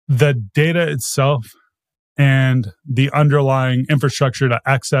the data itself and the underlying infrastructure to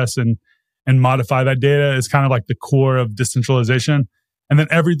access and modify that data is kind of like the core of decentralization. And then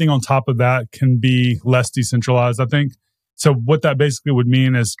everything on top of that can be less decentralized, I think. So what that basically would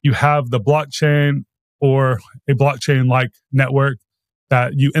mean is you have the blockchain or a blockchain-like network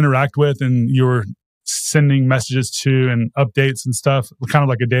that you interact with and you're sending messages to and updates and stuff, kind of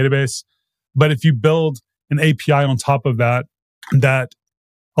like a database. But if you build an API on top of that, that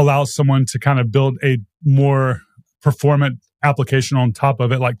allows someone to kind of build a more performant application on top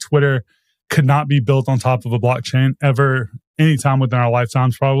of it, like Twitter could not be built on top of a blockchain ever, anytime within our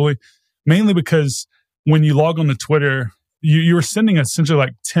lifetimes, probably. Mainly because when you log on to Twitter, you're sending essentially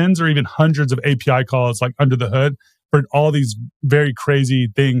like tens or even hundreds of API calls like under the hood for all these very crazy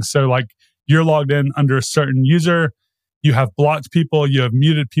things. So like you're logged in under a certain user, you have blocked people, you have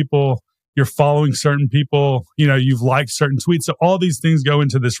muted people, you're following certain people, you've liked certain tweets. So all these things go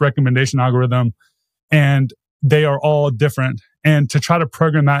into this recommendation algorithm and they are all different. And to try to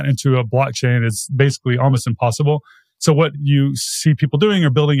program that into a blockchain is basically almost impossible. So what you see people doing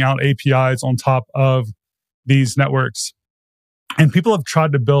are building out APIs on top of these networks. And people have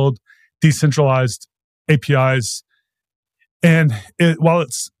tried to build decentralized APIs. And while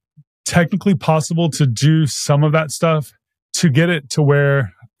it's technically possible to do some of that stuff, to get it to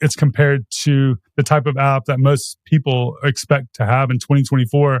where it's compared to the type of app that most people expect to have in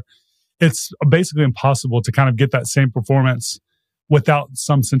 2024, it's basically impossible to kind of get that same performance without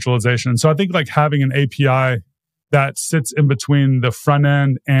some centralization. So I think like having an API that sits in between the front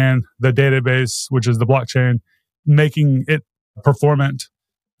end and the database, which is the blockchain, making it performant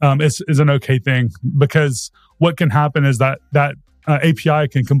is an okay thing, because what can happen is that API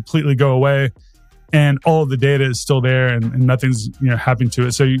can completely go away and all of the data is still there and nothing's happening to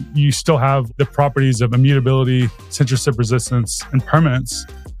it. So you still have the properties of immutability, censorship resistance, and permanence.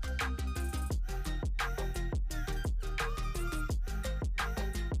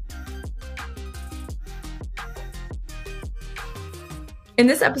 In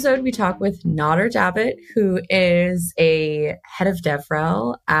this episode, we talk with Nader Dabit, who is a head of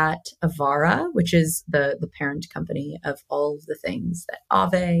DevRel at Avara, which is the parent company of all of the things that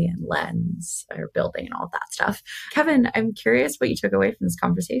Aave and Lens are building and all of that stuff. Kevin, I'm curious what you took away from this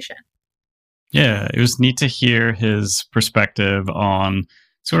conversation. Yeah, it was neat to hear his perspective on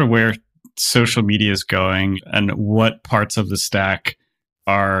sort of where social media is going and what parts of the stack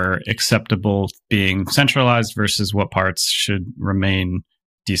are acceptable being centralized versus what parts should remain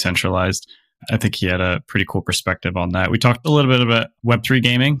decentralized. I think he had a pretty cool perspective on that. We talked a little bit about Web3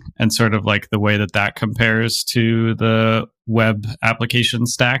 gaming and sort of like the way that compares to the web application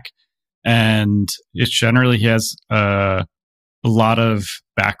stack. And it's generally, he has a lot of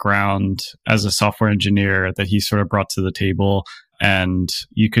background as a software engineer that he sort of brought to the table. And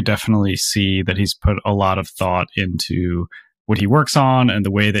you could definitely see that he's put a lot of thought into what he works on and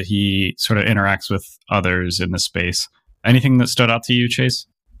the way that he sort of interacts with others in the space. Anything that stood out to you, Chase?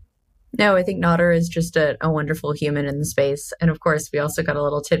 No, I think Nader is just a wonderful human in the space. And of course, we also got a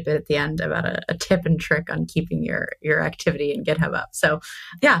little tidbit at the end about a tip and trick on keeping your activity in GitHub up. So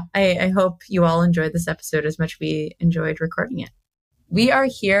yeah, I hope you all enjoyed this episode as much as we enjoyed recording it. We are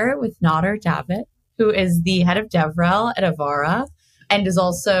here with Nader Dabit, who is the head of DevRel at Avara and is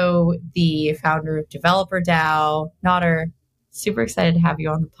also the founder of Developer DAO. Nader, super excited to have you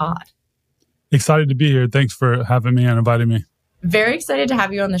on the pod. Excited to be here. Thanks for having me and inviting me. Very excited to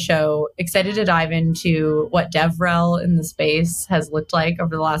have you on the show. Excited to dive into what DevRel in the space has looked like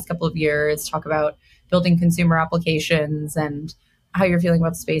over the last couple of years. Talk about building consumer applications and how you're feeling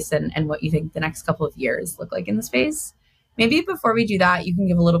about the space and what you think the next couple of years look like in the space. Maybe before we do that, you can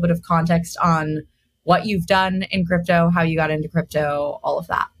give a little bit of context on what you've done in crypto, how you got into crypto, all of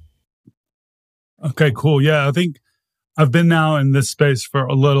that. Okay, cool. Yeah, I think I've been now in this space for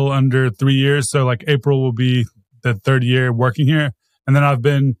a little under 3 years. So like April will be the third year working here. And then I've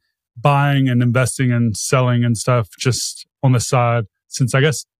been buying and investing and selling and stuff just on the side since I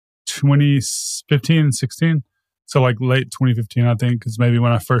guess 2015 and 16. So like late 2015, I think, is maybe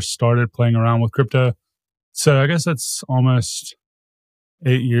when I first started playing around with crypto. So I guess that's almost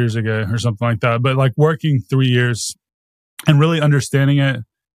 8 years ago or something like that. But like working 3 years and really understanding it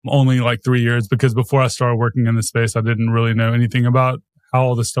only like 3 years, because before I started working in this space, I didn't really know anything about how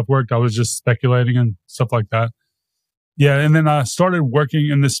all this stuff worked. I was just speculating and stuff like that. Yeah, and then I started working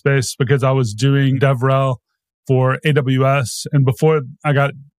in this space because I was doing DevRel for AWS. And before I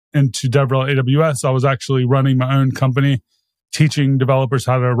got into DevRel AWS, I was actually running my own company, teaching developers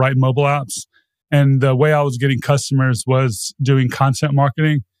how to write mobile apps. And the way I was getting customers was doing content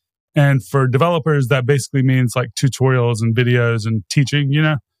marketing. And for developers, that basically means like tutorials and videos and teaching,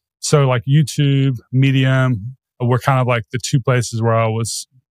 So like YouTube, Medium were kind of like the two places where I was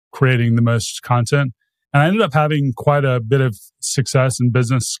creating the most content. And I ended up having quite a bit of success in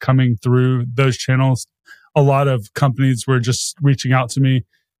business coming through those channels. A lot of companies were just reaching out to me.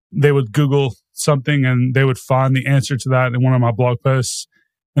 They would Google something and they would find the answer to that in one of my blog posts.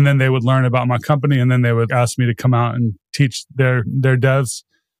 And then they would learn about my company and then they would ask me to come out and teach their devs.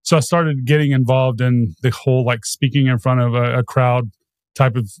 So I started getting involved in the whole like speaking in front of a crowd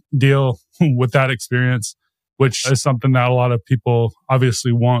type of deal with that experience, which is something that a lot of people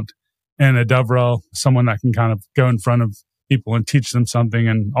obviously want. And a DevRel, someone that can kind of go in front of people and teach them something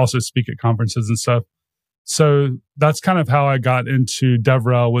and also speak at conferences and stuff. So that's kind of how I got into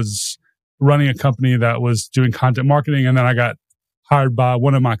DevRel, was running a company that was doing content marketing. And then I got hired by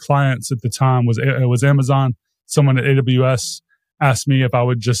one of my clients at the time was Amazon. Someone at AWS asked me if I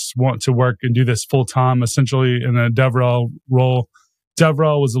would just want to work and do this full time, essentially in a DevRel role.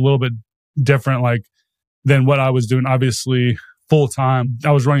 DevRel was a little bit different than what I was doing, obviously full time.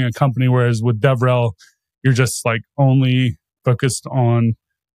 I was running a company, whereas with DevRel, you're just like only focused on,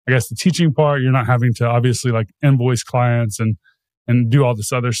 I guess, the teaching part. You're not having to obviously like invoice clients and do all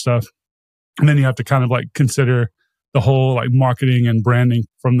this other stuff. And then you have to kind of like consider the whole like marketing and branding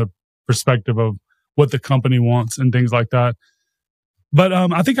from the perspective of what the company wants and things like that. But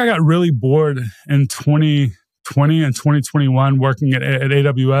I think I got really bored in 2020 and 2021 working at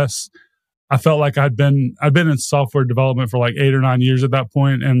AWS. I felt like I'd been in software development for like 8 or 9 years at that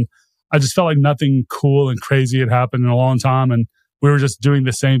point, and I just felt like nothing cool and crazy had happened in a long time, and we were just doing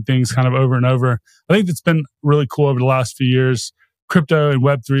the same things kind of over and over. I think it's been really cool over the last few years. Crypto and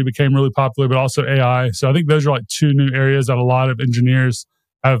Web3 became really popular, but also AI. So I think those are like two new areas that a lot of engineers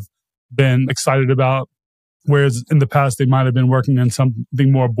have been excited about. Whereas in the past, they might have been working on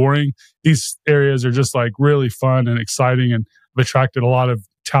something more boring. These areas are just like really fun and exciting and have attracted a lot of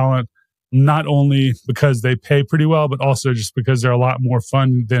talent, not only because they pay pretty well, but also just because they're a lot more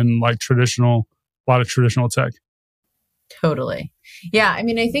fun than like a lot of traditional tech. Totally. Yeah. I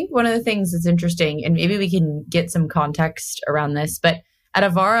mean, I think one of the things that's interesting, and maybe we can get some context around this, but at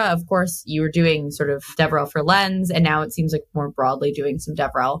Avara, of course, you were doing sort of DevRel for Lens, and now it seems like more broadly doing some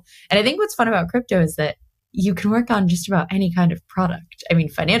DevRel. And I think what's fun about crypto is that you can work on just about any kind of product. I mean,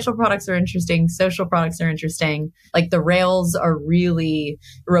 financial products are interesting. Social products are interesting. Like the Rails are really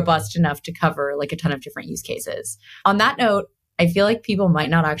robust enough to cover like a ton of different use cases. On that note, I feel like people might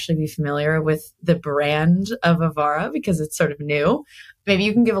not actually be familiar with the brand of Avara because it's sort of new. Maybe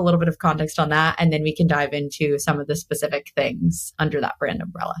you can give a little bit of context on that, and then we can dive into some of the specific things under that brand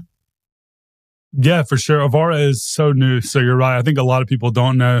umbrella. Yeah, for sure. Avara is so new. So you're right. I think a lot of people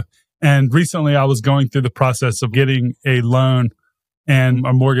don't know. And recently I was going through the process of getting a loan and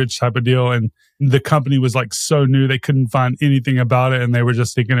a mortgage type of deal. And the company was like so new, they couldn't find anything about it. And they were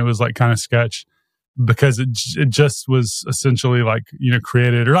just thinking it was like kind of sketch because it just was essentially like,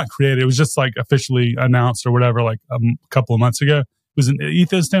 created or not created. It was just like officially announced or whatever, like a couple of months ago. It was in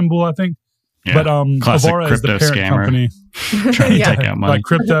Istanbul, I think. Yeah. But Avara is the parent scammer company. Trying to take out money. Like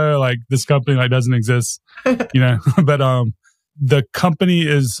crypto, like this company like doesn't exist, But the company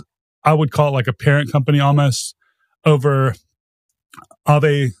is, I would call it like a parent company almost over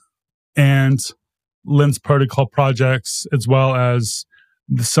Aave and Lens protocol projects, as well as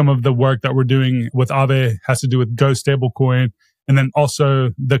some of the work that we're doing with Aave has to do with Go stablecoin. And then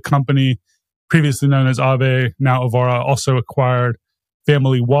also the company previously known as Aave, now Avara, also acquired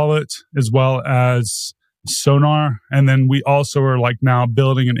Family Wallet as well as Sonar. And then we also are like now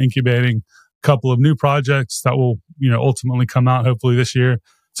building and incubating a couple of new projects that will, ultimately come out hopefully this year.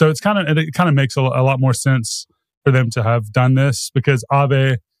 So it kind of makes a lot more sense for them to have done this because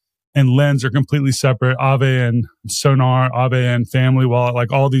Aave and Lens are completely separate. Aave and Sonar, Aave and Family Wallet,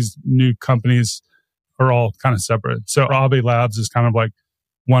 like all these new companies are all kind of separate. So Aave Labs is kind of like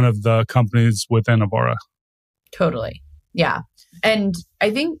one of the companies within Avara. Totally. Yeah. And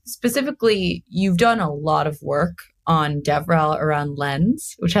I think specifically, you've done a lot of work on DevRel around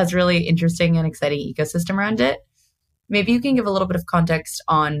Lens, which has really interesting and exciting ecosystem around it. Maybe you can give a little bit of context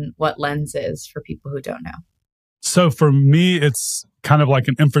on what Lens is for people who don't know. So for me, it's kind of like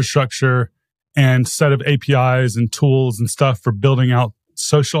an infrastructure and set of APIs and tools and stuff for building out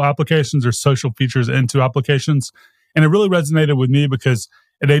social applications or social features into applications. And it really resonated with me because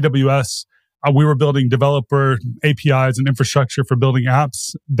at AWS, we were building developer APIs and infrastructure for building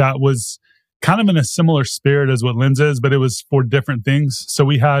apps that was kind of in a similar spirit as what Lens is, but it was for different things. So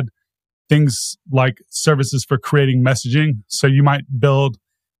we had things like services for creating messaging. So you might build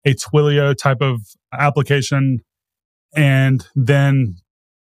a Twilio type of application and then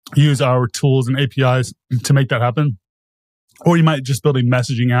use our tools and APIs to make that happen. or you might just build a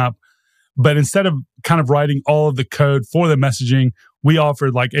messaging app. But instead of kind of writing all of the code for the messaging, we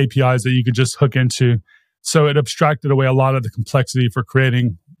offered like APIs that you could just hook into. So it abstracted away a lot of the complexity for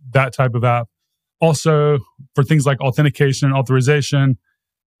creating that type of app. Also for things like authentication, authorization,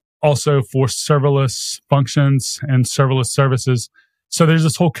 also for serverless functions and serverless services. So there's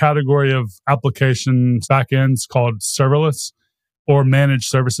this whole category of applications backends called serverless or managed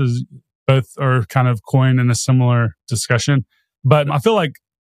services. Both are kind of coined in a similar discussion. But I feel like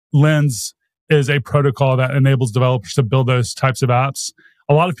Lens is a protocol that enables developers to build those types of apps.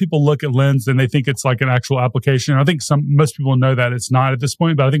 A lot of people look at Lens and they think it's like an actual application. I think most people know that it's not at this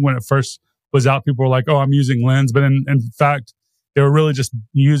point, but I think when it first was out, people were like, oh, I'm using Lens. But in fact, they were really just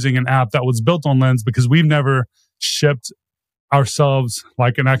using an app that was built on Lens because we've never shipped ourselves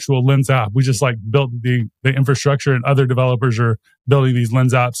like an actual Lens app. We just like built the infrastructure, and other developers are building these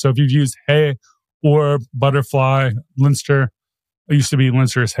Lens apps. So if you've used Hey or Butterfly, Lenster, it used to be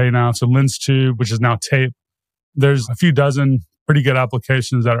Lenster is Hey now. So Lens 2, which is now Tape. There's a few dozen pretty good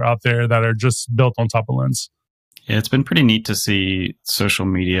applications that are out there that are just built on top of Lens. Yeah, it's been pretty neat to see social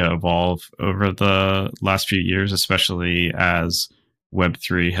media evolve over the last few years, especially as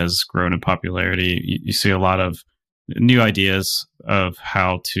Web3 has grown in popularity. You see a lot of new ideas of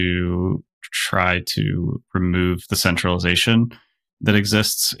how to try to remove the centralization that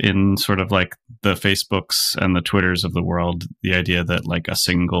exists in sort of like the Facebooks and the Twitters of the world. The idea that like a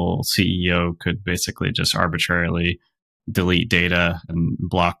single CEO could basically just arbitrarily delete data and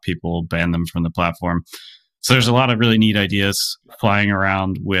block people, ban them from the platform. So there's a lot of really neat ideas flying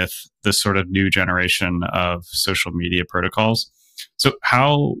around with this sort of new generation of social media protocols. So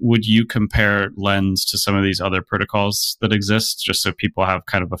how would you compare Lens to some of these other protocols that exist, just so people have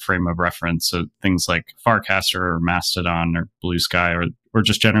kind of a frame of reference? So things like Farcaster or Mastodon or Blue Sky, or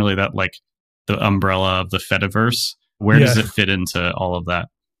just generally that like the umbrella of the Fediverse. Where does it fit into all of that?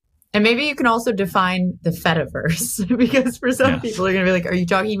 And maybe you can also define the Fediverse, because for some people are going to be like, are you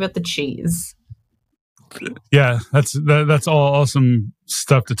talking about the cheese? Yeah, that's all awesome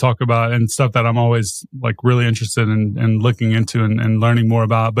stuff to talk about, and stuff that I'm always like really interested in looking into and learning more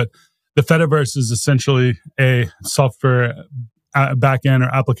about. But the Fediverse is essentially a software backend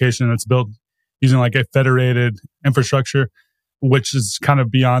or application that's built using like a federated infrastructure, which is kind of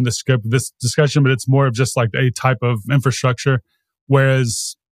beyond the scope of this discussion, but it's more of just like a type of infrastructure.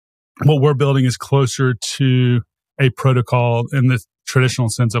 Whereas what we're building is closer to a protocol in the traditional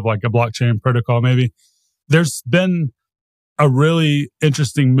sense of like a blockchain protocol, maybe. There's been a really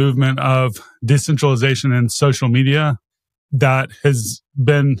interesting movement of decentralization in social media that has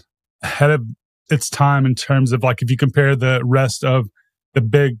been ahead of its time in terms of like, if you compare the rest of the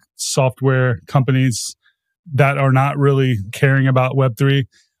big software companies that are not really caring about Web3.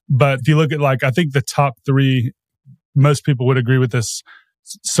 But if you look at like, I think the top three, most people would agree with this,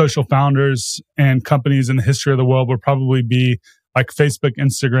 social founders and companies in the history of the world would probably be like Facebook,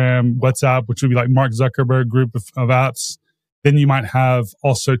 Instagram, WhatsApp, which would be like Mark Zuckerberg group of apps. Then you might have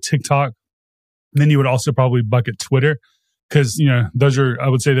also TikTok. Then you would also probably bucket Twitter, because, you know, those are, I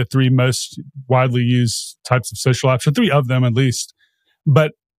would say, the three most widely used types of social apps, or three of them at least.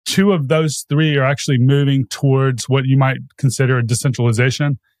 But two of those three are actually moving towards what you might consider a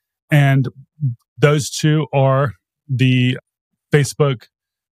decentralization. And those two are the Facebook,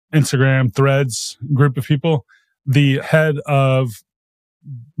 Instagram, Threads group of people. The head of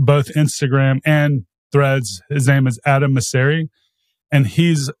both Instagram and Threads, his name is Adam Mosseri, and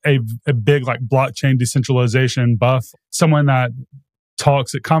he's a big like blockchain decentralization buff, someone that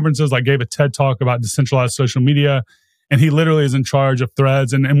talks at conferences, like gave a TED talk about decentralized social media, and he literally is in charge of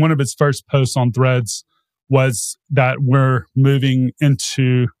Threads. And one of his first posts on Threads was that we're moving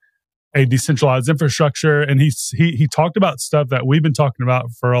into a decentralized infrastructure, and he talked about stuff that we've been talking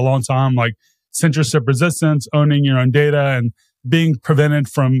about for a long time, like censorship resistance, owning your own data, and being prevented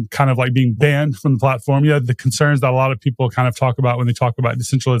from kind of like being banned from the platform. You know, the concerns that a lot of people kind of talk about when they talk about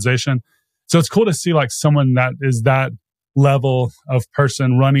decentralization. So it's cool to see like someone that is that level of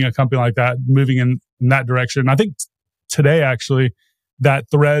person running a company like that, moving in that direction. And I think today, actually, that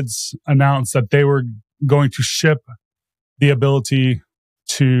Threads announced that they were going to ship the ability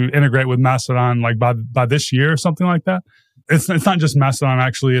to integrate with Mastodon like by this year or something like that. It's not just Mastodon,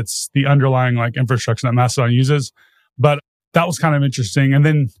 actually. It's the underlying like infrastructure that Mastodon uses. But that was kind of interesting.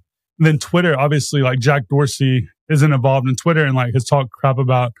 And then Twitter, obviously, like Jack Dorsey isn't involved in Twitter and like has talked crap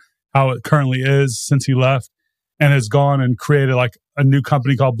about how it currently is since he left, and has gone and created like a new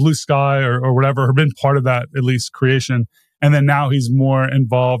company called Blue Sky or whatever, or been part of that at least creation. And then now he's more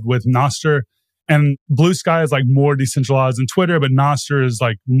involved with Nostr. And Blue Sky is like more decentralized than Twitter, but Nostr is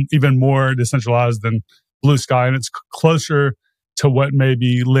like even more decentralized than blue sky, and it's closer to what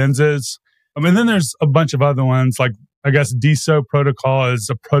maybe Lens is. And then there's a bunch of other ones, like I guess DSO protocol is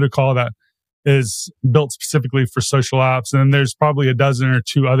a protocol that is built specifically for social apps. And then there's probably a dozen or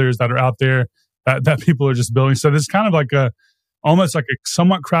two others that are out there that people are just building. So this is kind of like almost like a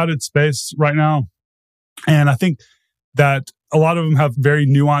somewhat crowded space right now. And I think that a lot of them have very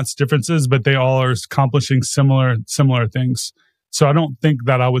nuanced differences, but they all are accomplishing similar things. So I don't think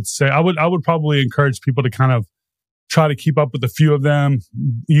that I would say, I would probably encourage people to kind of try to keep up with a few of them,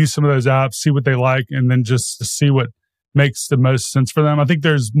 use some of those apps, see what they like, and then just see what makes the most sense for them. I think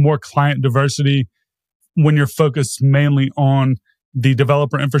there's more client diversity when you're focused mainly on the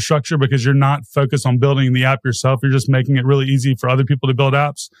developer infrastructure, because you're not focused on building the app yourself. You're just making it really easy for other people to build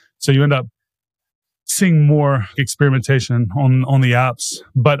apps. So you end up seeing more experimentation on the apps.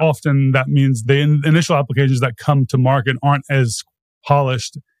 But often that means the initial applications that come to market aren't as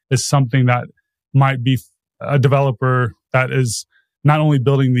polished as something that might be a developer that is not only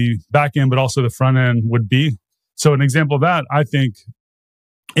building the back end, but also the front end would be. So an example of that, I think,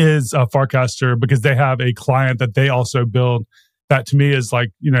 is Farcaster, because they have a client that they also build that to me is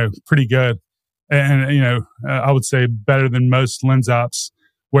like, pretty good. And, I would say better than most Lens apps,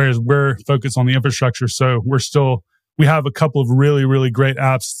 whereas we're focused on the infrastructure. So we have a couple of really, really great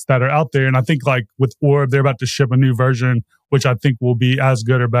apps that are out there. And I think like with Orb, they're about to ship a new version, which I think will be as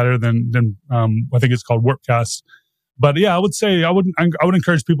good or better than I think it's called Warpcast. But yeah, I would say I would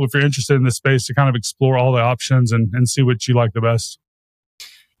encourage people, if you're interested in this space, to kind of explore all the options and see what you like the best.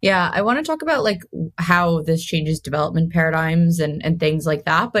 Yeah, I want to talk about like how this changes development paradigms and things like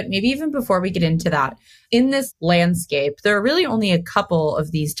that. But maybe even before we get into that, in this landscape, there are really only a couple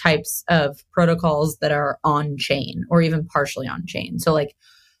of these types of protocols that are on chain or even partially on chain. So like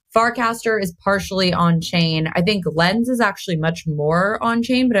Farcaster is partially on chain. I think Lens is actually much more on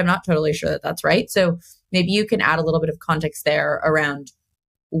chain, but I'm not totally sure that that's right. So maybe you can add a little bit of context there around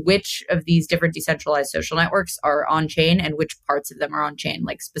which of these different decentralized social networks are on chain and which parts of them are on chain,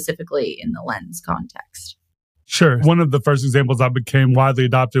 like specifically in the Lens context. Sure. One of the first examples that became widely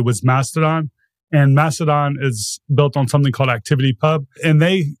adopted was Mastodon. And Mastodon is built on something called ActivityPub. And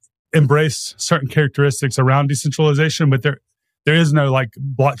they embrace certain characteristics around decentralization, but there is no like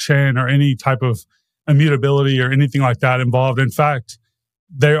blockchain or any type of immutability or anything like that involved. In fact,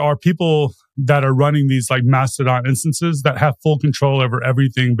 there are people that are running these like Mastodon instances that have full control over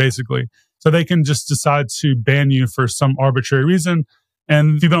everything, basically. So they can just decide to ban you for some arbitrary reason.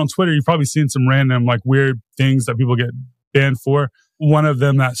 And if you've been on Twitter, you've probably seen some random like weird things that people get banned for. One of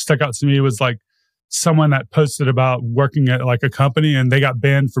them that stuck out to me was like someone that posted about working at like a company and they got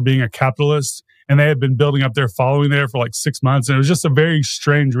banned for being a capitalist, and they had been building up their following there for like 6 months. And it was just a very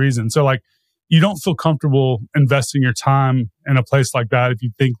strange reason. So like, you don't feel comfortable investing your time in a place like that if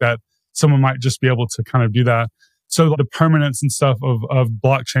you think that someone might just be able to kind of do that. So the permanence and stuff of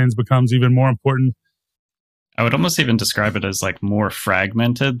blockchains becomes even more important. I would almost even describe it as like more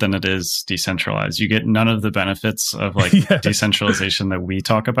fragmented than it is decentralized. You get none of the benefits of like decentralization that we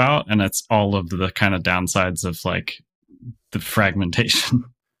talk about, and it's all of the kind of downsides of like the fragmentation.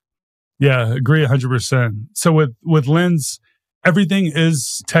 Yeah, agree 100%. So with Lens, everything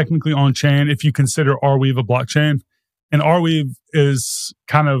is technically on chain if you consider Arweave a blockchain. And Arweave is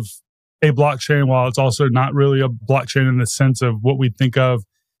kind of a blockchain while it's also not really a blockchain in the sense of what we think of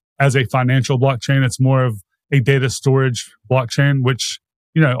as a financial blockchain. It's more of a data storage blockchain, which,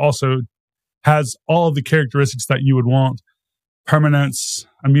 also has all of the characteristics that you would want: permanence,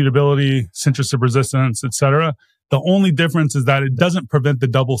 immutability, censorship resistance, etc. The only difference is that it doesn't prevent the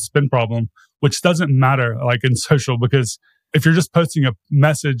double spin problem, which doesn't matter like in social, because if you're just posting a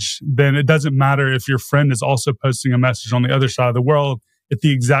message, then it doesn't matter if your friend is also posting a message on the other side of the world at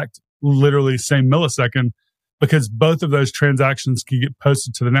the exact, literally same millisecond, because both of those transactions can get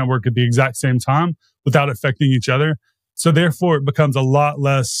posted to the network at the exact same time without affecting each other. So therefore, it becomes a lot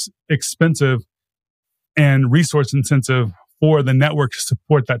less expensive and resource intensive for the network to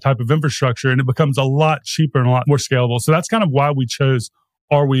support that type of infrastructure. And it becomes a lot cheaper and a lot more scalable. So that's kind of why we chose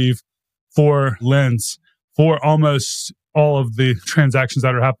Arweave for Lens, for almost all of the transactions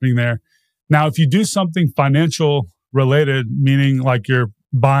that are happening there. Now, if you do something financial related, meaning like you're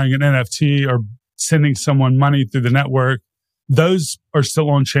buying an NFT or sending someone money through the network, those are still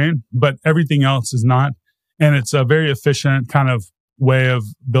on chain, but everything else is not. And it's a very efficient kind of way of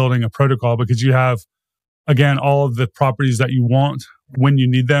building a protocol, because you have, again, all of the properties that you want when you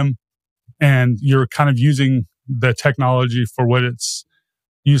need them. And you're kind of using the technology for what it's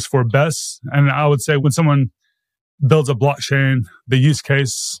used for best. And I would say when someone builds a blockchain, the use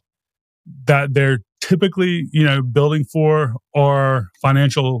case that they're typically, building for are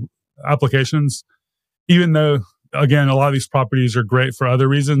financial applications. even though, again, a lot of these properties are great for other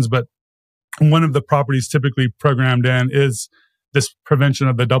reasons, but one of the properties typically programmed in is this prevention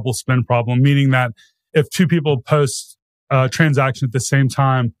of the double spend problem, meaning that if two people post a transaction at the same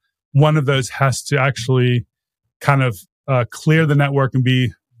time, one of those has to actually kind of clear the network and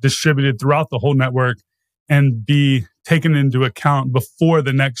be distributed throughout the whole network and be taken into account before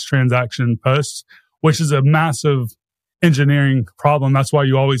the next transaction posts, which is a massive engineering problem. That's why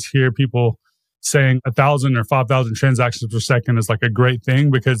you always hear people saying 1,000 or 5,000 transactions per second is like a great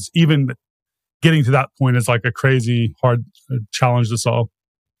thing, because even getting to that point is like a crazy hard challenge to solve.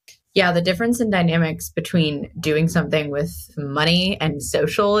 Yeah, the difference in dynamics between doing something with money and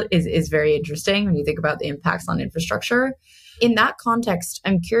social is very interesting when you think about the impacts on infrastructure. In that context,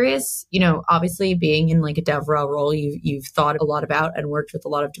 I'm curious, obviously being in like a DevRel role, you've thought a lot about and worked with a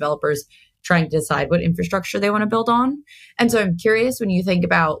lot of developers trying to decide what infrastructure they want to build on. And so I'm curious, when you think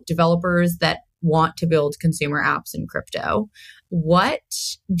about developers that want to build consumer apps in crypto, what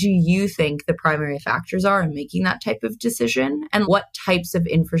do you think the primary factors are in making that type of decision? And what types of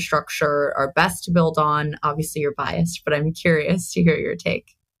infrastructure are best to build on? Obviously, you're biased, but I'm curious to hear your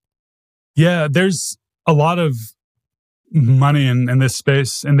take. Yeah, there's a lot of money in this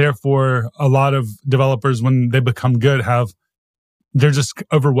space. And therefore, a lot of developers, when they become good, they're just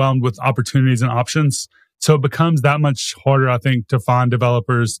overwhelmed with opportunities and options. So it becomes that much harder, I think, to find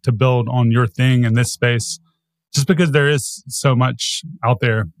developers to build on your thing in this space, just because there is so much out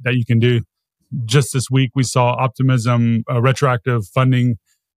there that you can do. Just this week, we saw Optimism retroactive funding,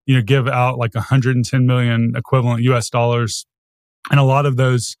 give out like 110 million equivalent US dollars. And a lot of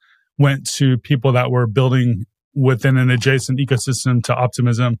those went to people that were building within an adjacent ecosystem to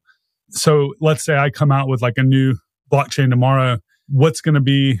Optimism. So let's say I come out with like a new blockchain tomorrow. What's going to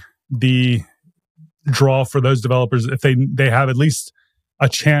be the draw for those developers if they have at least a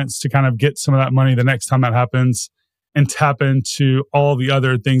chance to kind of get some of that money the next time that happens and tap into all the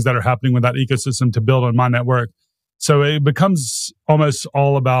other things that are happening with that ecosystem to build on my network? So it becomes almost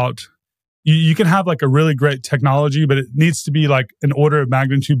all about, you can have like a really great technology, but it needs to be like an order of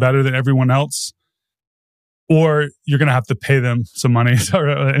magnitude better than everyone else, or you're going to have to pay them some money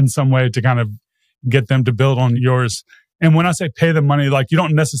in some way to kind of get them to build on yours. And when I say pay them money, like you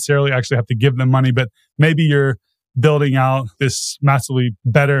don't necessarily actually have to give them money, but maybe you're building out this massively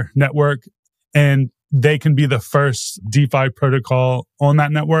better network and they can be the first DeFi protocol on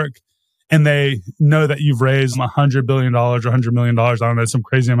that network. And they know that you've raised $100 billion or $100 million, I don't know, some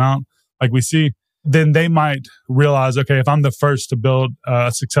crazy amount like we see. Then they might realize, okay, if I'm the first to build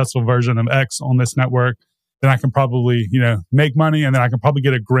a successful version of X on this network, then I can probably, make money, and then I can probably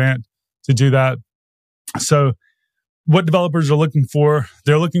get a grant to do that. So what developers are looking for,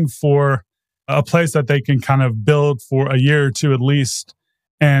 they're looking for a place that they can kind of build for a year or two at least,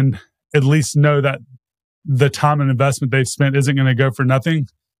 and at least know that the time and investment they've spent isn't going to go for nothing.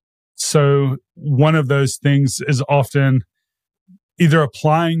 So one of those things is often either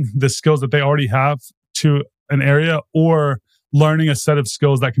applying the skills that they already have to an area or learning a set of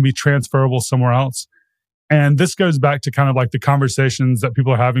skills that can be transferable somewhere else. And this goes back to kind of like the conversations that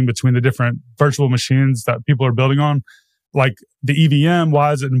people are having between the different virtual machines that people are building on. Like the EVM,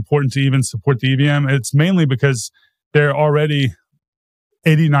 why is it important to even support the EVM? It's mainly because they're already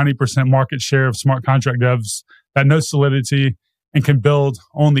 80-90% market share of smart contract devs that know Solidity and can build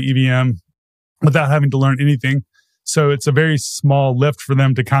on the EVM without having to learn anything. So it's a very small lift for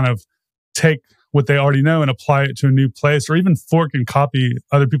them to kind of take what they already know and apply it to a new place, or even fork and copy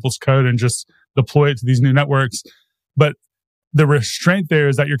other people's code and just deploy it to these new networks. But the restraint there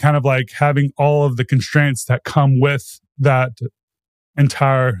is that you're kind of like having all of the constraints that come with that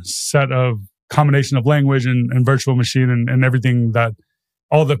entire set of combination of language and virtual machine and everything, that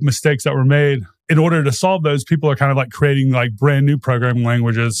all the mistakes that were made. In order to solve those, people are kind of like creating like brand new programming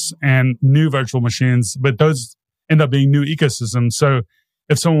languages and new virtual machines, but those end up being new ecosystems. So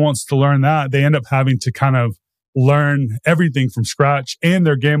if someone wants to learn that, they end up having to kind of learn everything from scratch, and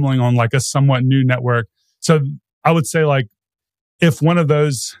they're gambling on like a somewhat new network. So I would say like if one of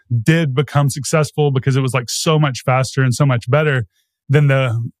those did become successful because it was like so much faster and so much better, then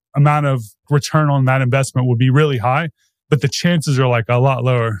the amount of return on that investment would be really high, but the chances are like a lot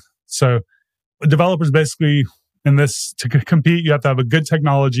lower. So developers basically in this, to compete, you have to have a good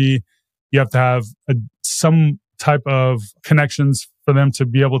technology. You have to have some type of connections for them to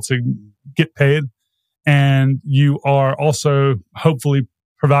be able to get paid. And you are also hopefully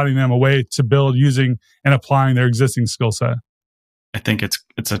providing them a way to build using and applying their existing skill set. I think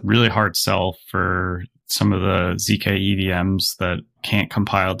it's a really hard sell for some of the ZK EVMs that can't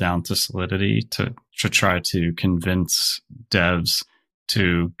compile down to Solidity to try to convince devs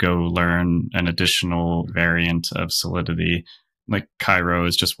to go learn an additional variant of Solidity. Like Cairo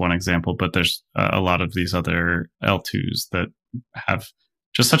is just one example, but there's a lot of these other L2s that have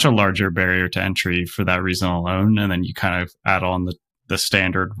just such a larger barrier to entry for that reason alone. And then you kind of add on the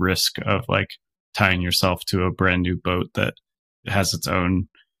standard risk of like tying yourself to a brand new boat that has its own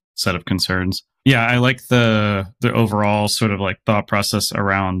set of concerns. Yeah, I like the overall sort of like thought process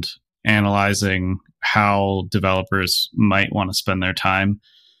around analyzing how developers might want to spend their time.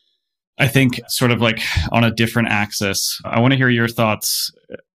 I think sort of like on a different axis, I want to hear your thoughts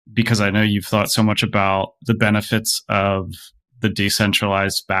because I know you've thought so much about the benefits of the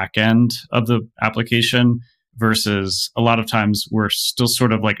decentralized backend of the application versus a lot of times we're still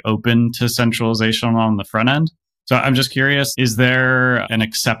sort of like open to centralization on the front end. So I'm just curious, is there an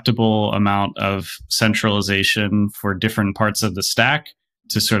acceptable amount of centralization for different parts of the stack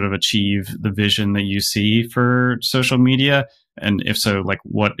to sort of achieve the vision that you see for social media? And if so, like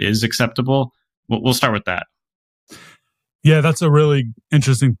what is acceptable? We'll start with that. Yeah, that's a really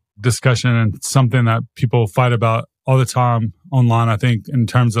interesting discussion and something that people fight about all the time online, I think, in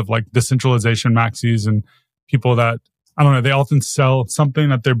terms of like decentralization maxis and people that, I don't know, they often sell something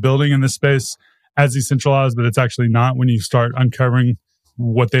that they're building in this space as decentralized, but it's actually not when you start uncovering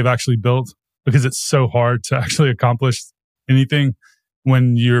what they've actually built, because it's so hard to actually accomplish anything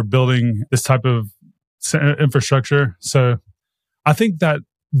when you're building this type of infrastructure. So I think that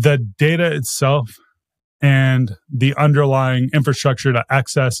the data itself and the underlying infrastructure to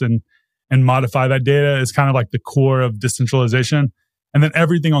access and modify that data is kind of like the core of decentralization. And then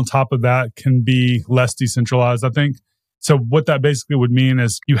everything on top of that can be less decentralized, I think. So what that basically would mean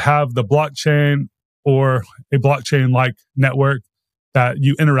is you have the blockchain or a blockchain-like network that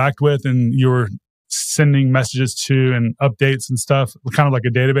you interact with and you're sending messages to and updates and stuff, kind of like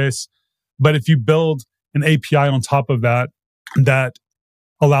a database. But if you build an API on top of that, that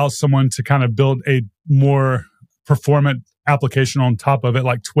allows someone to kind of build a more performant application on top of it,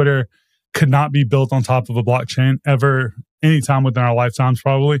 like Twitter could not be built on top of a blockchain ever, anytime within our lifetimes,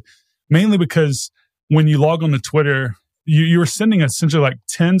 probably. Mainly because when you log on to Twitter, you're sending essentially like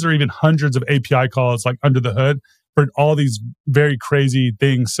tens or even hundreds of API calls like under the hood for all these very crazy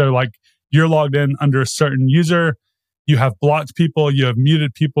things. So like you're logged in under a certain user, you have blocked people, you have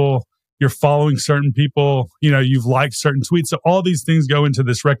muted people, you're following certain people, you've liked certain tweets. So all these things go into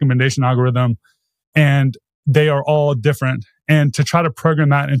this recommendation algorithm and they are all different. And to try to program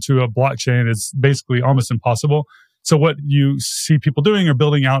that into a blockchain is basically almost impossible. So what you see people doing are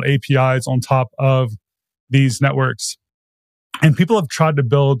building out APIs on top of these networks. And people have tried to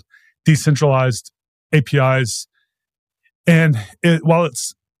build decentralized APIs. And while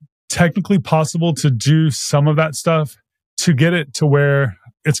it's technically possible to do some of that stuff, to get it to where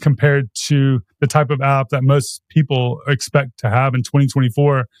it's compared to the type of app that most people expect to have in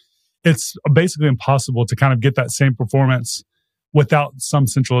 2024, it's basically impossible to kind of get that same performance without some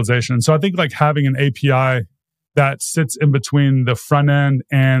centralization. So I think like having an API that sits in between the front end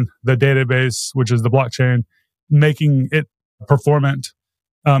and the database, which is the blockchain, making it performant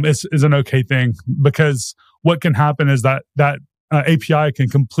is an okay thing, because what can happen is that API can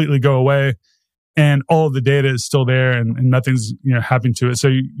completely go away and all of the data is still there and nothing's happening to it. So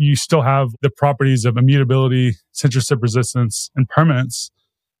you still have the properties of immutability, censorship resistance, and permanence.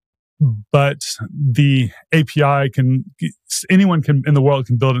 But the API anyone in the world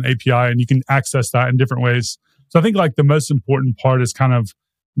can build an API and you can access that in different ways. So I think like the most important part is kind of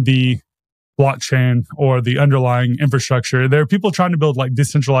the blockchain or the underlying infrastructure. There are people trying to build like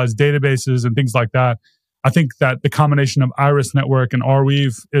decentralized databases and things like that. I think that the combination of Iris Network and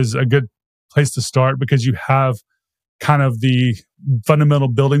Arweave is a good place to start because you have kind of the fundamental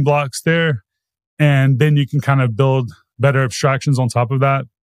building blocks there. And then you can kind of build better abstractions on top of that.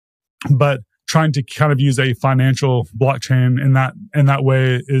 But trying to kind of use a financial blockchain in that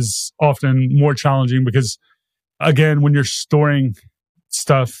way is often more challenging because, again, when you're storing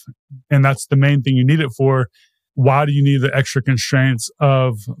stuff and that's the main thing you need it for, why do you need the extra constraints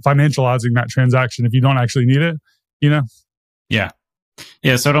of financializing that transaction if you don't actually need it? Yeah.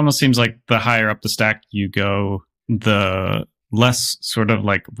 So it almost seems like the higher up the stack you go, the less sort of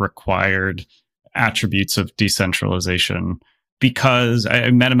like required attributes of decentralization. Because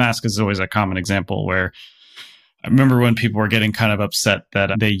MetaMask is always a common example where I remember when people were getting kind of upset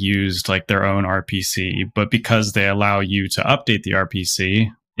that they used like their own RPC, but because they allow you to update the RPC,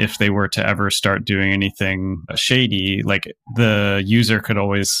 if they were to ever start doing anything shady, like the user could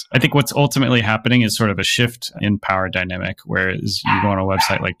always, I think what's ultimately happening is sort of a shift in power dynamic, whereas you go on a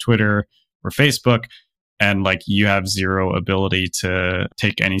website like Twitter or Facebook and like you have zero ability to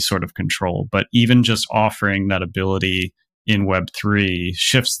take any sort of control. But even just offering that ability in Web3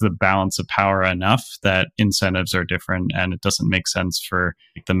 shifts the balance of power enough that incentives are different, and it doesn't make sense for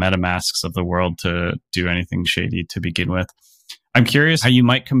the MetaMasks of the world to do anything shady to begin with. I'm curious how you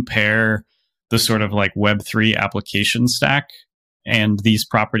might compare the sort of like Web3 application stack and these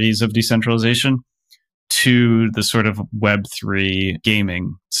properties of decentralization to the sort of Web3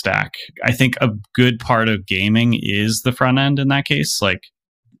 gaming stack. I think a good part of gaming is the front end in that case. Like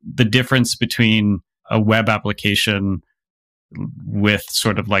the difference between a web application with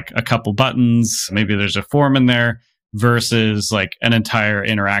sort of like a couple buttons, maybe there's a form in there, versus like an entire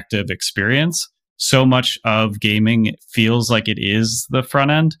interactive experience. So much of gaming feels like it is the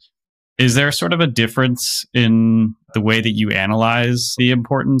front end. Is there sort of a difference in the way that you analyze the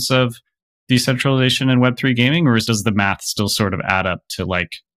importance of decentralization in Web3 gaming, or does the math still sort of add up to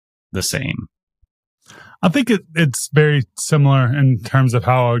like the same? I think it's very similar in terms of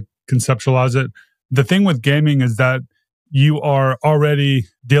how I conceptualize it. The thing with gaming is that you are already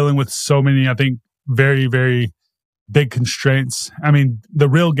dealing with so many, I think, very, very big constraints. I mean, the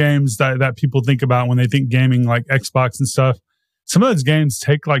real games that people think about when they think gaming, like Xbox and stuff, some of those games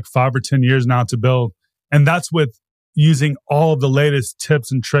take like 5 or 10 years now to build. And that's with using all of the latest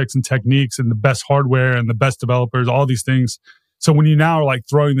tips and tricks and techniques and the best hardware and the best developers, all these things. So when you now are like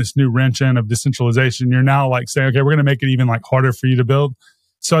throwing this new wrench in of decentralization, you're now like saying, okay, we're going to make it even like harder for you to build.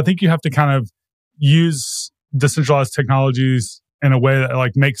 So I think you have to kind of use decentralized technologies in a way that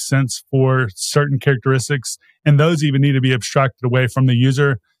like makes sense for certain characteristics. And those even need to be abstracted away from the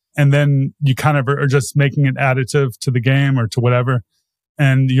user. And then you kind of are just making it additive to the game or to whatever.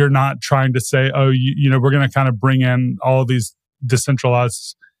 And you're not trying to say, oh, you know, we're going to kind of bring in all of these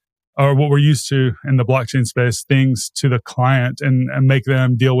decentralized or what we're used to in the blockchain space things to the client and make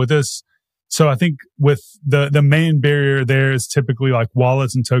them deal with this. So I think with the main barrier there is typically like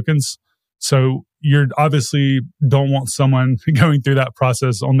wallets and tokens. So you're obviously don't want someone going through that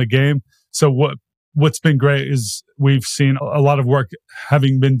process on the game. So what's been great is we've seen a lot of work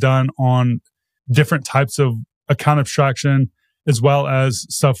having been done on different types of account abstraction, as well as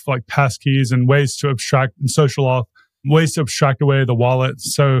stuff like passkeys and ways to abstract and social auth, ways to abstract away the wallet.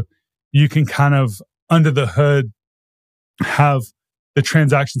 So you can kind of under the hood have the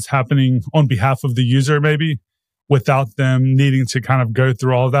transactions happening on behalf of the user, maybe without them needing to kind of go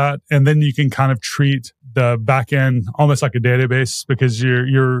through all that. And then you can kind of treat the back end almost like a database because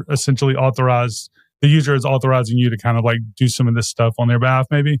you're essentially authorized. The user is authorizing you to kind of like do some of this stuff on their behalf,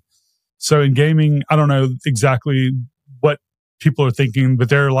 maybe. So in gaming, I don't know exactly what people are thinking, but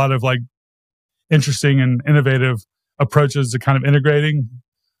there are a lot of like interesting and innovative approaches to kind of integrating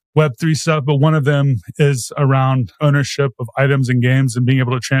Web3 stuff. But one of them is around ownership of items and games and being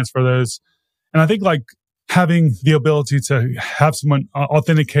able to transfer those. And I think like having the ability to have someone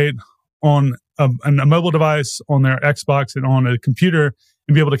authenticate on a mobile device, on their Xbox and on a computer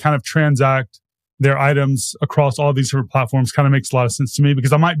and be able to kind of transact their items across all these different platforms kind of makes a lot of sense to me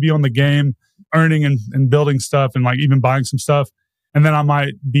because I might be on the game earning and building stuff and like even buying some stuff. And then I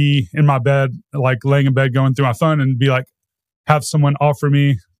might be in my bed, like laying in bed, going through my phone and be like, have someone offer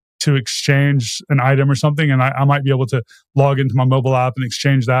me to exchange an item or something. And I might be able to log into my mobile app and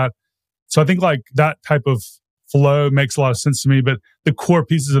exchange that. So I think like that type of flow makes a lot of sense to me, but the core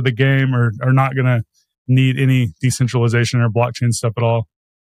pieces of the game are not going to need any decentralization or blockchain stuff at all.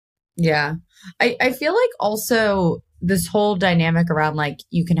 Yeah. I feel like also this whole dynamic around like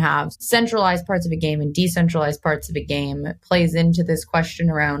you can have centralized parts of a game and decentralized parts of a game plays into this question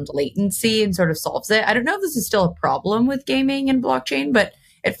around latency and sort of solves it. I don't know if this is still a problem with gaming and blockchain, but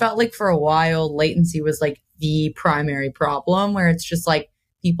it felt like for a while latency was like the primary problem where it's just like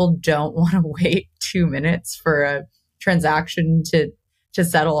people don't want to wait 2 minutes for a transaction to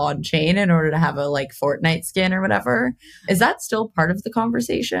settle on chain in order to have a like Fortnite skin or whatever. Is that still part of the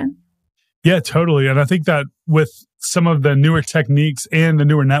conversation? Yeah, totally. And I think that with some of the newer techniques and the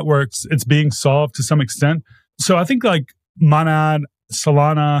newer networks, it's being solved to some extent. So I think like Monad,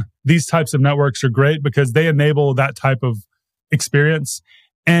 Solana, these types of networks are great because they enable that type of experience.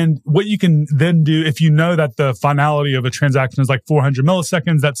 And what you can then do, if you know that the finality of a transaction is like 400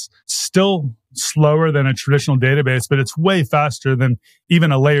 milliseconds, that's still slower than a traditional database, but it's way faster than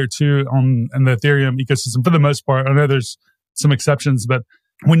even a layer 2 in the Ethereum ecosystem for the most part. I know there's some exceptions, but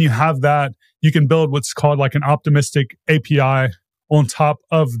when you have that, you can build what's called like an optimistic API on top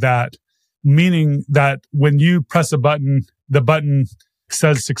of that, meaning that when you press a button, the button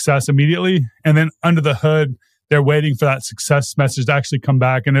says success immediately. And then under the hood, they're waiting for that success message to actually come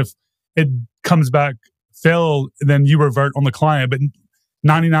back. And if it comes back fail, then you revert on the client. But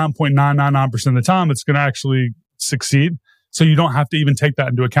 99.999% of the time, it's going to actually succeed. So you don't have to even take that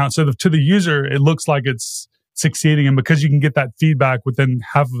into account. So to the user, it looks like it's succeeding. And because you can get that feedback within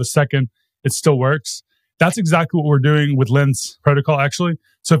half of a second, it still works. That's exactly what we're doing with Lens protocol, actually.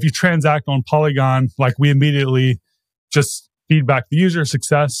 So if you transact on Polygon, like we immediately just feedback the user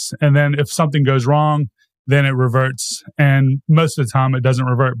success. And then if something goes wrong, then it reverts. And most of the time it doesn't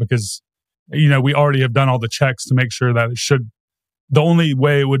revert because, we already have done all the checks to make sure that it should. The only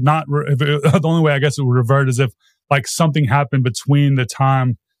way it would not, the only way I guess it would revert is if like something happened between the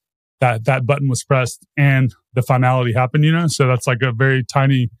time that button was pressed and the finality happened, So that's like a very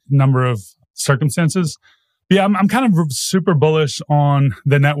tiny number of circumstances. But yeah, I'm kind of super bullish on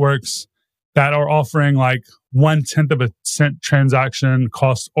the networks that are offering like 1/10 of a cent transaction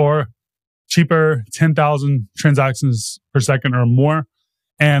cost or cheaper, 10,000 transactions per second or more,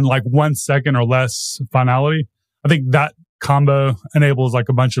 and like 1 second or less finality. I think that combo enables like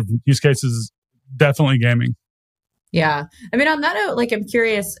a bunch of use cases, definitely gaming. Yeah. I mean, on that note, like, I'm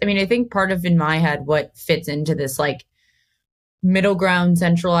curious. I mean, I think part of in my head, what fits into this like middle ground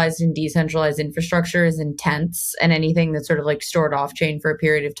centralized and decentralized infrastructure is intents, and anything that's sort of like stored off chain for a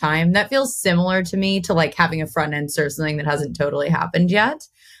period of time. That feels similar to me to like having a front end serve something that hasn't totally happened yet.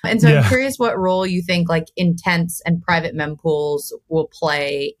 And so I'm curious what role you think like intents and private mempools will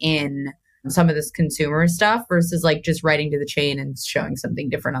play in some of this consumer stuff versus like just writing to the chain and showing something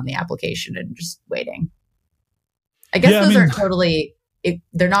different on the application and just waiting. I guess those aren't totally,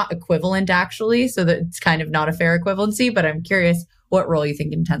 they're not equivalent actually, so that it's kind of not a fair equivalency, but I'm curious what role you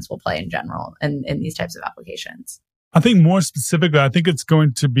think intents will play in general in these types of applications. I think more specifically, I think it's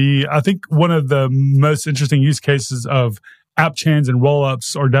going to be, I think one of the most interesting use cases of app chains and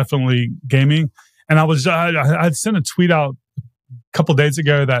rollups are definitely gaming. And I had sent a tweet out a couple days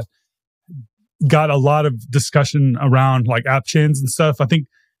ago that got a lot of discussion around like app chains and stuff. I think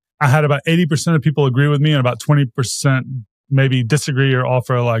I had about 80% of people agree with me and about 20% maybe disagree or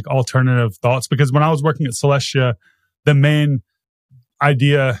offer like alternative thoughts. Because when I was working at Celestia, the main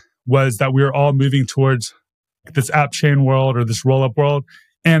idea was that we were all moving towards this app chain world or this roll-up world.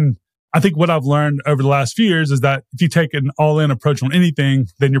 And I think what I've learned over the last few years is that if you take an all-in approach on anything,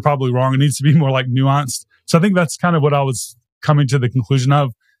 then you're probably wrong. It needs to be more like nuanced. So I think that's kind of what I was coming to the conclusion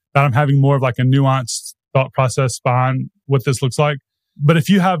of, that I'm having more of like a nuanced thought process behind what this looks like. But if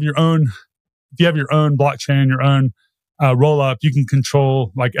you have your own blockchain, your own roll-up, you can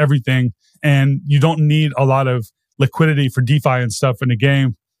control like everything, and you don't need a lot of liquidity for DeFi and stuff in the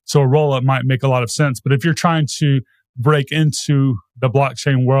game. So a roll-up might make a lot of sense. But if you're trying to break into the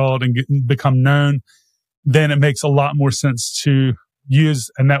blockchain world and become known, then it makes a lot more sense to use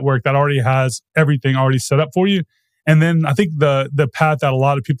a network that already has everything already set up for you. And then I think the path that a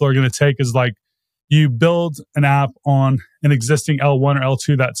lot of people are going to take is like you build an app on an existing L1 or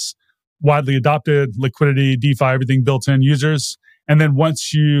L2 that's widely adopted, liquidity, DeFi, everything built in, users. And then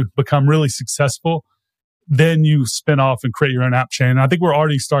once you become really successful, then you spin off and create your own app chain. And I think we're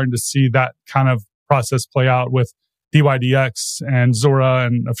already starting to see that kind of process play out with DYDX and Zora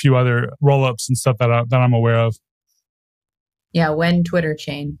and a few other rollups and stuff that I'm aware of. Yeah, when Twitter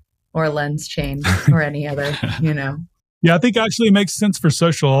chain or Lens chain or any other, Yeah, I think actually it makes sense for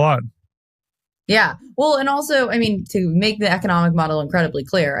social a lot. Yeah. Well, and also, I mean, to make the economic model incredibly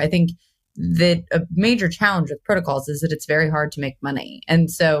clear, I think that a major challenge with protocols is that it's very hard to make money.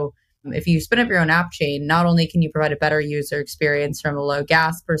 And so if you spin up your own app chain, not only can you provide a better user experience from a low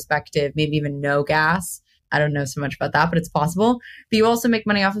gas perspective, maybe even no gas. I don't know so much about that, but it's possible. But you also make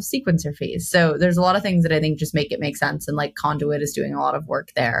money off of sequencer fees. So there's a lot of things that I think just make it make sense. And like Conduit is doing a lot of work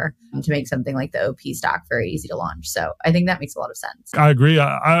there to make something like the OP stack very easy to launch. So I think that makes a lot of sense. I agree.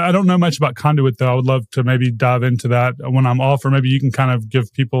 I don't know much about Conduit, though. I would love to maybe dive into that when I'm off, or maybe you can kind of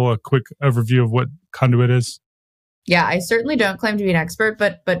give people a quick overview of what Conduit is. Yeah, I certainly don't claim to be an expert,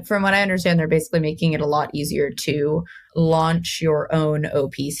 but from what I understand, they're basically making it a lot easier to launch your own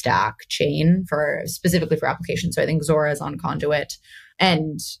OP stack chain specifically for applications. So I think Zora is on Conduit,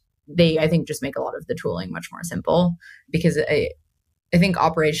 and they, I think, just make a lot of the tooling much more simple, because I think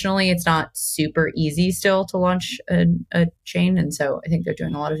operationally it's not super easy still to launch a chain. And so I think they're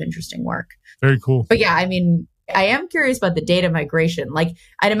doing a lot of interesting work. Very cool. But yeah, I mean, I am curious about the data migration. Like,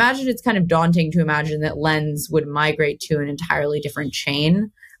 I'd imagine it's kind of daunting to imagine that Lens would migrate to an entirely different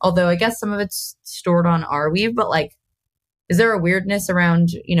chain. Although I guess some of it's stored on Arweave, but like, is there a weirdness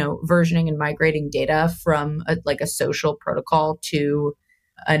around, versioning and migrating data from a social protocol to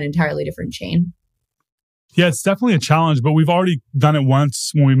an entirely different chain? Yeah, it's definitely a challenge, but we've already done it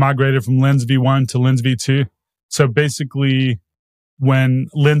once when we migrated from Lens V1 to Lens V2. So basically, when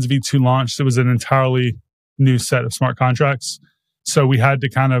Lens V2 launched, it was an entirely new set of smart contracts. So we had to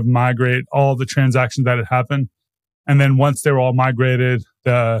kind of migrate all the transactions that had happened. And then once they were all migrated,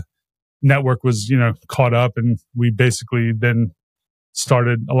 the network was, caught up, and we basically then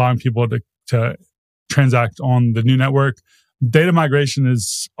started allowing people to transact on the new network. Data migration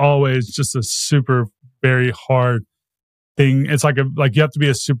is always just a super, very hard thing. It's like you have to be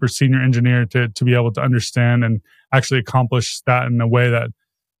a super senior engineer to be able to understand and actually accomplish that in a way that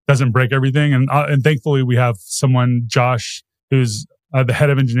doesn't break everything. And thankfully we have someone, Josh, who's the head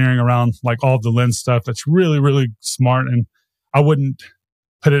of engineering around like all of the Lens stuff, that's really, really smart. And I wouldn't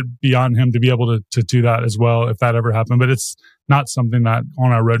put it beyond him to be able to do that as well if that ever happened. But it's not something that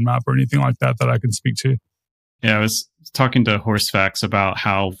on our roadmap or anything like that I can speak to. Yeah, I was talking to Horsefax about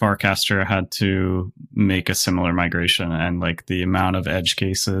how Varcaster had to make a similar migration and like the amount of edge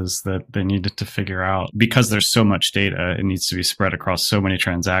cases that they needed to figure out. Because there's so much data, it needs to be spread across so many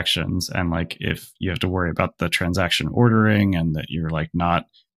transactions. And like if you have to worry about the transaction ordering and that you're like not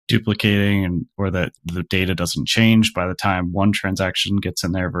duplicating or that the data doesn't change by the time one transaction gets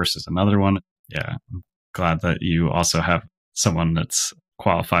in there versus another one. Yeah, I'm glad that you also have someone that's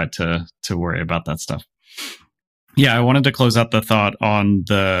qualified to worry about that stuff. Yeah, I wanted to close out the thought on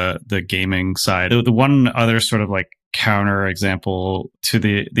the gaming side. The one other sort of like counter example to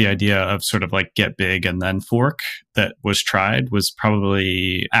the idea of sort of like get big and then fork that was tried was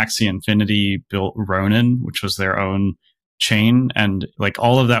probably Axie Infinity built Ronin, which was their own chain. And like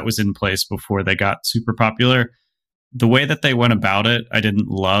all of that was in place before they got super popular. The way that they went about it, I didn't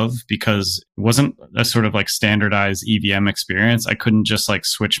love because it wasn't a sort of like standardized EVM experience. I couldn't just like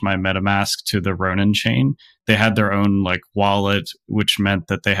switch my MetaMask to the Ronin chain. They had their own like wallet, which meant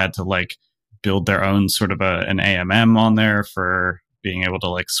that they had to like build their own sort of an AMM on there for being able to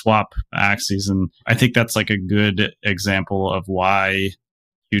like swap Axies. And I think that's like a good example of why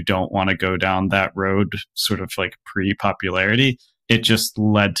you don't want to go down that road sort of like pre-popularity. It just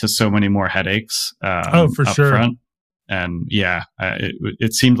led to so many more headaches for sure. Front. And yeah,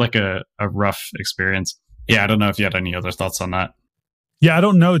 it seemed like a rough experience. Yeah, I don't know if you had any other thoughts on that. Yeah, I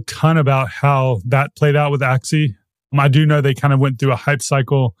don't know a ton about how that played out with Axie. I do know they kind of went through a hype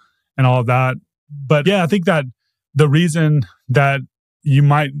cycle and all of that. But yeah, I think that the reason that you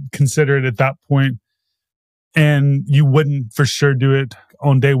might consider it at that point, and you wouldn't for sure do it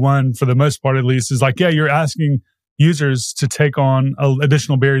on day one for the most part at least, is like, yeah, you're asking users to take on an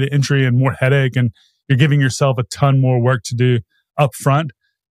additional barrier to entry and more headache, and you're giving yourself a ton more work to do up front.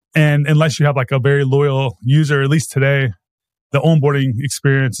 And unless you have like a very loyal user, at least today, the onboarding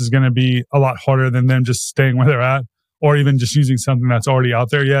experience is going to be a lot harder than them just staying where they're at or even just using something that's already out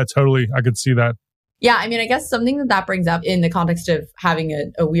there. Yeah, totally. I could see that. Yeah, I mean, I guess something that brings up in the context of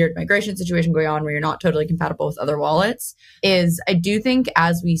having a weird migration situation going on where you're not totally compatible with other wallets is I do think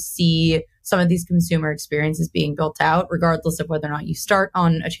as we see some of these consumer experiences being built out, regardless of whether or not you start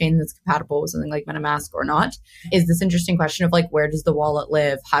on a chain that's compatible with something like MetaMask or not, is this interesting question of like, where does the wallet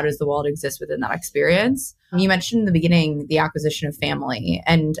live? How does the wallet exist within that experience? You mentioned in the beginning the acquisition of Family,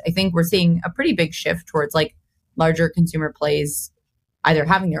 and I think we're seeing a pretty big shift towards like larger consumer plays either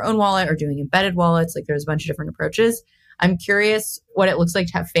having their own wallet or doing embedded wallets. Like there's a bunch of different approaches. I'm curious what it looks like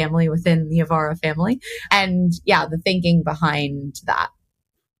to have Family within the Avara family and yeah, the thinking behind that.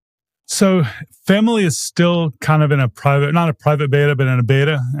 So Family is still kind of in a private, not a private beta, but in a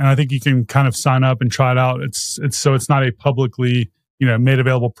beta. And I think you can kind of sign up and try it out. It's not a publicly, made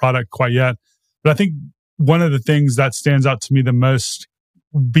available product quite yet. But I think one of the things that stands out to me the most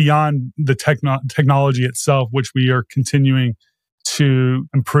beyond the technology itself, which we are continuing to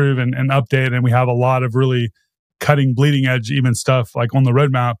improve and update, and we have a lot of really cutting, bleeding edge even stuff like on the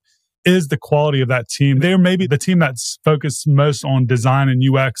roadmap, is the quality of that team. They're maybe the team that's focused most on design and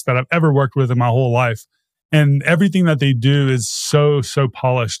UX that I've ever worked with in my whole life. And everything that they do is so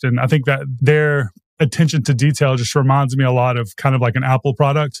polished. And I think that their attention to detail just reminds me a lot of kind of like an Apple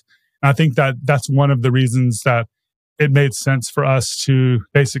product. And I think that that's one of the reasons that it made sense for us to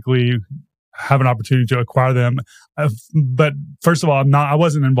basically have an opportunity to acquire them. But first of all, I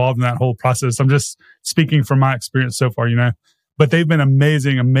wasn't involved in that whole process. I'm just speaking from my experience so far, But they've been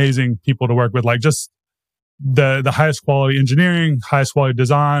amazing people to work with. Like just the highest quality engineering, highest quality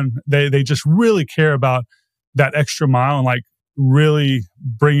design. They just really care about that extra mile and like really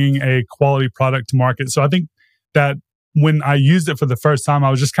bringing a quality product to market. So I think that when I used it for the first time, I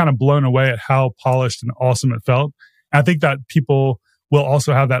was just kind of blown away at how polished and awesome it felt. And I think that people will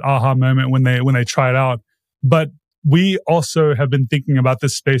also have that aha moment when they try it out. But we also have been thinking about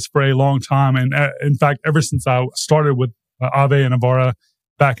this space for a long time. And in fact, ever since I started with Aave and Avara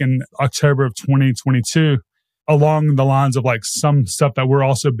back in October of 2022, along the lines of like some stuff that we're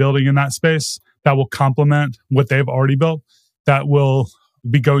also building in that space that will complement what they've already built, that will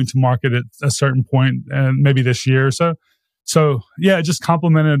be going to market at a certain point and maybe this year or so. So yeah, it just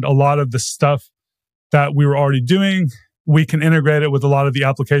complemented a lot of the stuff that we were already doing. We can integrate it with a lot of the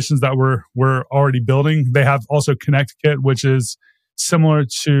applications that we're already building. They have also ConnectKit, which is similar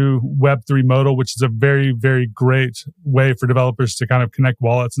to Web3 Modal, which is a very, very great way for developers to kind of connect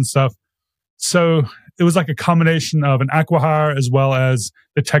wallets and stuff. So it was like a combination of an acqui-hire as well as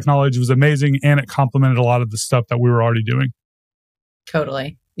the technology was amazing, and it complemented a lot of the stuff that we were already doing.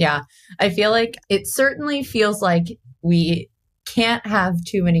 Totally. Yeah. I feel like it certainly feels like we can't have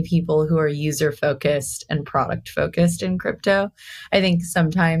too many people who are user focused and product focused in crypto. I think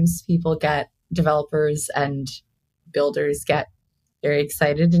sometimes developers and builders get very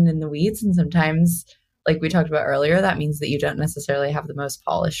excited and in the weeds. And sometimes, like we talked about earlier, that means that you don't necessarily have the most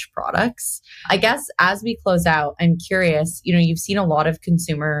polished products. I guess as we close out, I'm curious, you've seen a lot of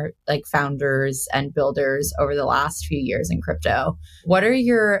consumer like founders and builders over the last few years in crypto. What are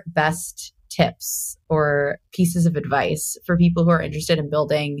your best tips or pieces of advice for people who are interested in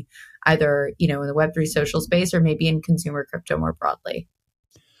building either, in the Web3 social space or maybe in consumer crypto more broadly?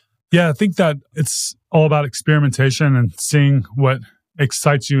 Yeah, I think that it's all about experimentation and seeing what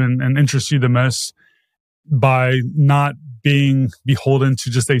excites you and interests you the most by not being beholden to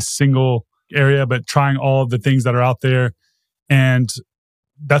just a single area, but trying all of the things that are out there. And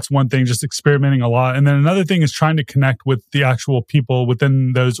that's one thing, just experimenting a lot. And then another thing is trying to connect with the actual people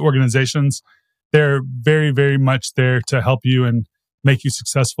within those organizations. They're very, very much there to help you and make you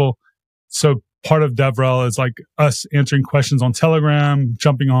successful. So part of DevRel is like us answering questions on Telegram,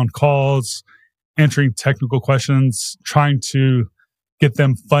 jumping on calls, answering technical questions, trying to get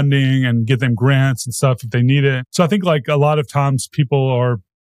them funding and get them grants and stuff if they need it. So I think like a lot of times people are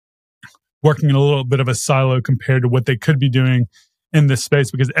working in a little bit of a silo compared to what they could be doing in this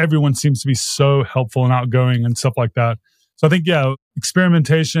space because everyone seems to be so helpful and outgoing and stuff like that. So I think, yeah,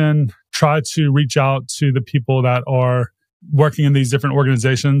 experimentation, try to reach out to the people that are working in these different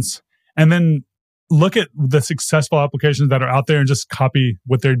organizations, and then look at the successful applications that are out there and just copy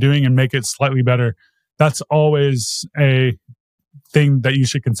what they're doing and make it slightly better. That's always a thing that you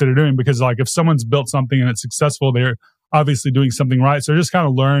should consider doing because like if someone's built something and it's successful, they're obviously doing something right. So just kind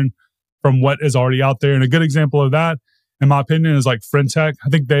of learn from what is already out there. And a good example of that, in my opinion, is like Friendtech. I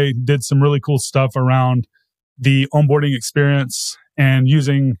think they did some really cool stuff around the onboarding experience and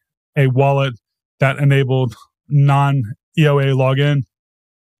using a wallet that enabled non-EOA login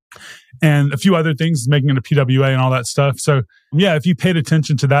and a few other things, making it a PWA and all that stuff. So yeah, if you paid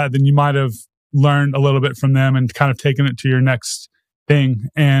attention to that, then you might have learned a little bit from them and kind of taken it to your next thing.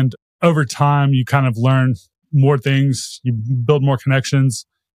 And over time, you kind of learn more things, you build more connections,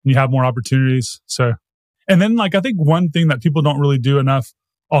 and you have more opportunities. So, and then like, I think one thing that people don't really do enough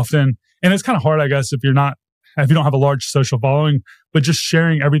often, and it's kind of hard, I guess, if you don't have a large social following, but just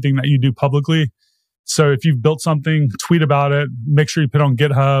sharing everything that you do publicly. So if you've built something, tweet about it, make sure you put it on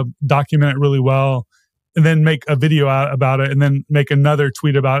GitHub, document it really well, and then make a video about it, and then make another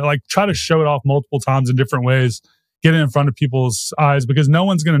tweet about it. Like try to show it off multiple times in different ways, get it in front of people's eyes, because no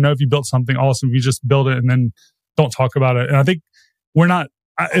one's going to know if you built something awesome if you just build it and then don't talk about it. And I think we're not,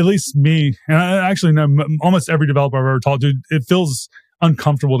 at least me, and I actually know almost every developer I've ever talked to, it feels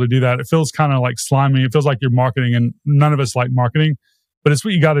uncomfortable to do that. It feels kind of like slimy. It feels like you're marketing, and none of us like marketing, but it's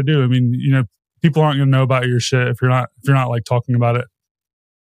what you got to do. I mean, people aren't going to know about your shit if you're not like talking about it.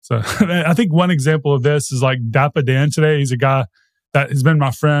 So I think one example of this is like Dappa Dan today. He's a guy that has been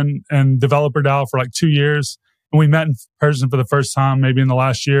my friend and developer DAO for like 2 years. And we met in person for the first time, maybe in the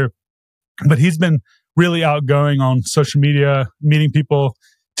last year. But he's been really outgoing on social media, meeting people.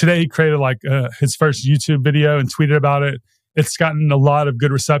 Today, he created like his first YouTube video and tweeted about it. It's gotten a lot of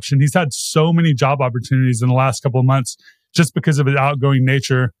good reception. He's had so many job opportunities in the last couple of months just because of his outgoing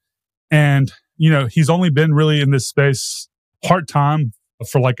nature. And, he's only been really in this space part-time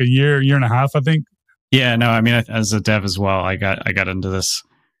for like a year and a half, I think. Yeah, no, I mean, as a dev as well, I got into this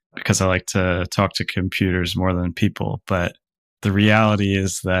because I like to talk to computers more than people. But the reality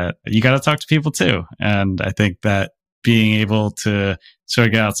is that you got to talk to people too. And I think that being able to sort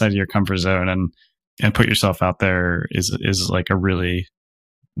of get outside of your comfort zone and put yourself out there is like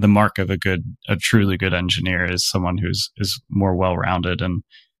the mark of a truly good engineer is someone is more well-rounded and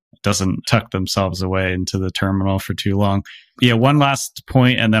doesn't tuck themselves away into the terminal for too long. Yeah, one last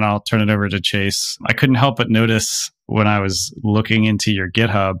point, and then I'll turn it over to Chase. I couldn't help but notice when I was looking into your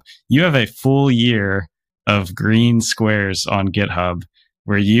GitHub, you have a full year of green squares on GitHub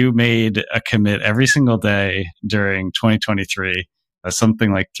where you made a commit every single day during 2023,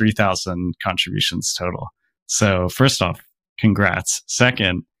 something like 3,000 contributions total. So first off, congrats.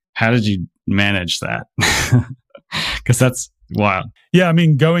 Second, how did you manage that? Because that's wild. Yeah, I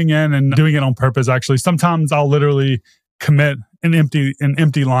mean, going in and doing it on purpose, actually. Sometimes I'll literally commit an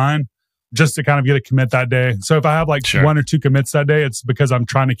empty line just to kind of get a commit that day. So if I have like one or two commits that day, it's because I'm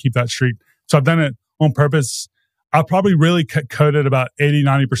trying to keep that streak. So I've done it on purpose. I'll probably really coded about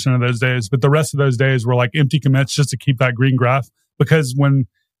 80-90% of those days, but the rest of those days were like empty commits just to keep that green graph. Because when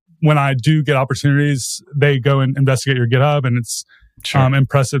I do get opportunities, they go and investigate your GitHub, and it's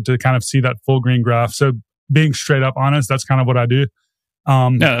impressive to kind of see that full green graph. So being straight up honest, that's kind of what I do.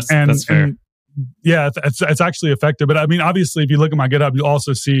 That's fair. And it's actually effective. But I mean, obviously, if you look at my GitHub, you'll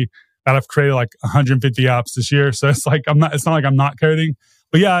also see that I've created like 150 apps this year. So it's like it's not like I'm not coding.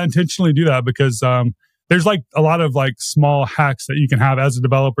 But yeah, I intentionally do that because there's like a lot of like small hacks that you can have as a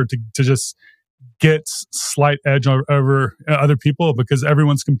developer to just get slight edge over other people, because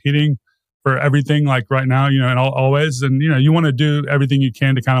everyone's competing for everything like right now, and always. And, you want to do everything you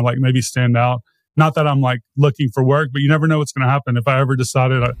can to kind of like maybe stand out. Not that I'm like looking for work, but you never know what's going to happen. If I ever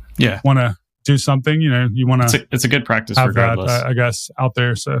decided I want to do something, you want to. It's a good practice have regardless. That, I guess, out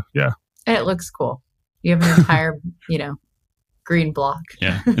there. So, yeah. And it looks cool. You have an entire, green block.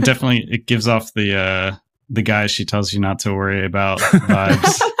 Yeah, it gives off the guy she tells you not to worry about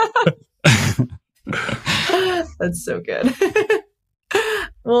vibes. That's so good.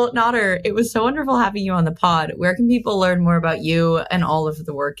 Well, Nader, it was so wonderful having you on the pod. Where can people learn more about you and all of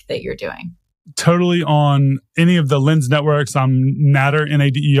the work that you're doing? Totally on any of the Lens networks. I'm Nader,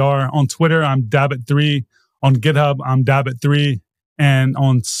 Nader. On Twitter, I'm Dabit3. On GitHub, I'm Dabit3. And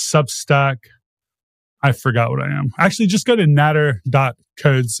on Substack, I forgot what I am. Actually, just go to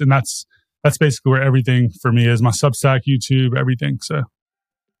nader.codes, and that's basically where everything for me is. My Substack, YouTube, everything. So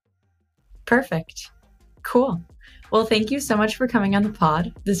perfect. Cool. Well, thank you so much for coming on the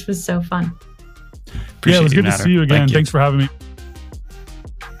pod. This was so fun. Appreciate it was good Nader. to see you again. Thanks for having me.